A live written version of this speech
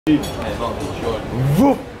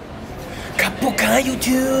Whoop! Kapuka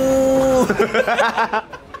YouTube!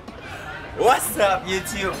 What's up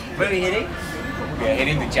YouTube? Where are we heading? We are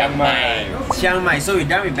heading to Chiang Mai. Chiang Mai. So we're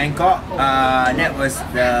done with Bangkok. That was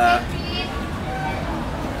the...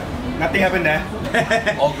 Nothing happened there.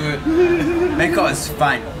 All good. Bangkok is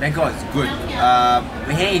fun. Bangkok is good.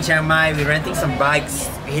 We're heading to Chiang Mai. We're renting some bikes.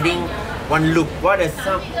 We're heading one loop. What are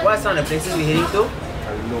some of the places we're heading to?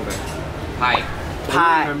 I don't know, man. Hi.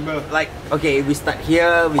 Pi. remember. Like, okay, we start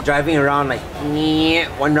here. We're driving around like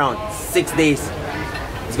one round, 6 days.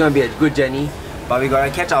 It's gonna be a good journey, but we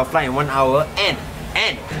gotta catch our flight in 1 hour. And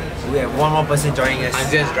we have one more person joining us. I'm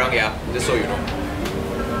just drunk, yeah. Just so you know.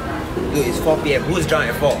 Dude, it's 4 PM. Who's drunk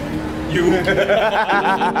at 4? You.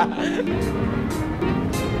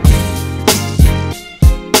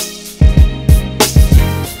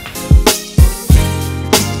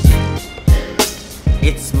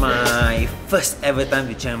 It's my first ever time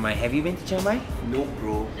to Chiang Mai. Have you been to Chiang Mai? No,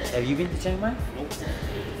 bro. Have you been to Chiang Mai? Nope.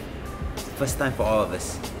 First time for all of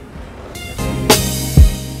us.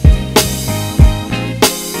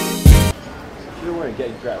 You don't want to get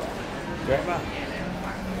Grab. Grab lah.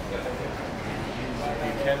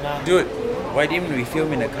 You can lah. Dude, why didn't we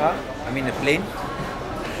film in the car? I mean the plane?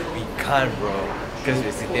 We can't, bro. Because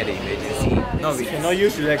we're sitting at the emergency. No, we Cannot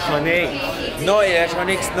use electronics. no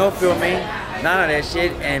electronics, no filming, none of that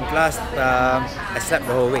shit, and plus I slept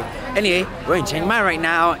the whole way. Anyway, we're in Chiang Mai right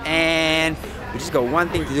now, and we just got one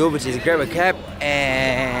thing to do, which is grab a cab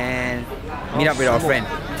and meet up with our friend.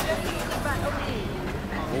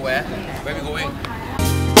 Go where? Where are we going?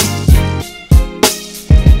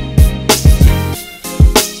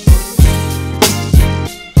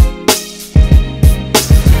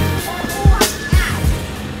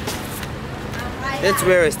 That's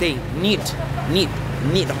where we're staying. Neat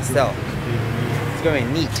hostel. It's gonna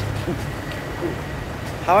be neat.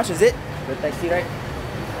 How much is it? The taxi ride?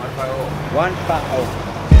 150.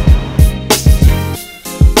 150.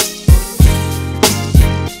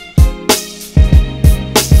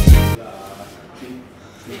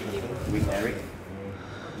 With Eric.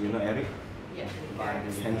 You know Eric? Yeah.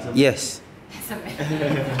 Handsome. Yes.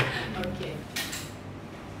 Okay.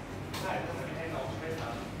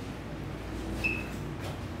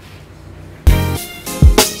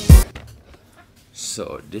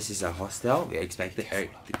 So this is our hostel. We expected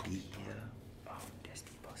Eric to be here. Oh, there's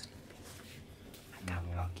people sleeping. I can't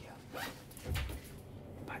vlog here.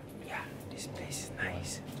 But yeah, this place is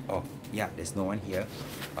nice. Oh yeah, there's no one here.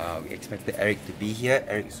 We expected Eric to be here.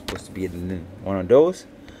 Eric is supposed to be in one of those.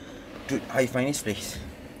 Dude, how you find this place?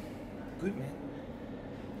 Good, man.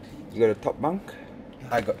 You got a top bunk?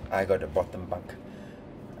 I got the bottom bunk.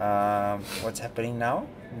 What's happening now?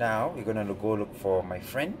 Now we're gonna go look for my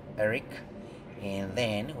friend Eric. And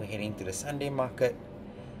then we're heading to the Sunday market,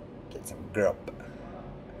 get some grub.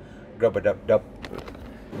 Grub-a-dub-dub.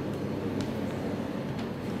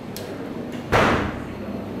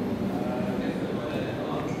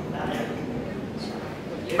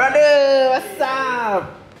 Brother, what's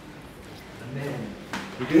up?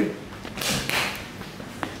 You good?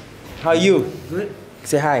 How are you? Good.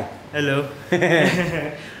 Say hi. Hello.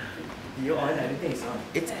 You on? Everything is on.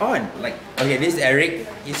 It's on. Like, okay, this is Eric.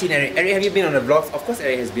 You seen Eric? Eric, have you been on the vlogs? Of course,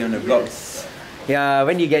 Eric has been on the vlogs. Yeah,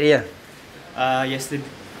 when did you get here? Yesterday.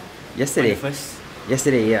 Yesterday. First.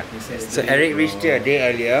 Yesterday, yeah. Yes, So Eric reached here a day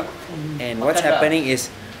earlier, and what's happening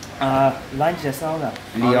is Lunch just now lah.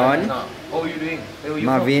 Leon, What were you doing? Where were you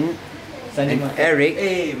Marvin, and Eric,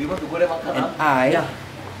 Hey, we want to go there makan. and I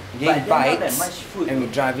getting But not that bikes, much food. and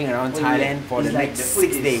we're driving around Only Thailand for the it's like next the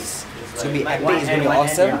food 6 is- days. It's gonna be Like epic. It's gonna be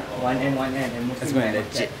awesome. One end. And mostly It's gonna be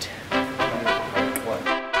like that. legit.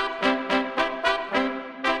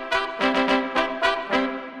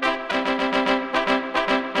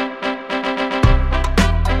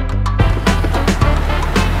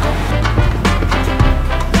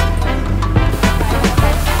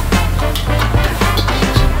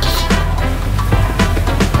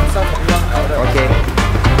 Okay.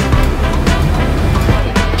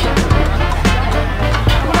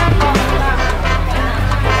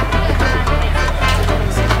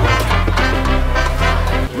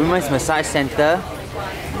 Women's Massage Center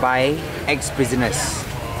by ex-prisoners.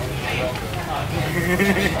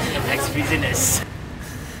 Ex-prisoners.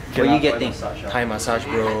 What are you getting? Thai massage,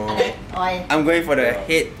 bro. I'm going for the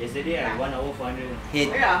head, Yesterday I 1 hour 400.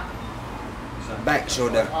 head, back,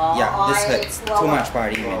 shoulder. Yeah, this hurts. Too much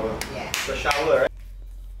party, man. The shower, right?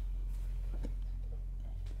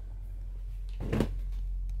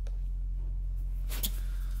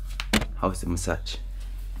 How's the massage?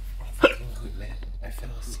 Fucking good, man. I fell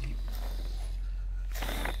asleep.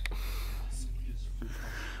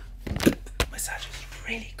 massage was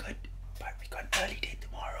really good, but we got an early day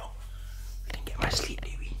tomorrow. We didn't get much sleep,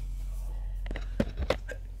 did we?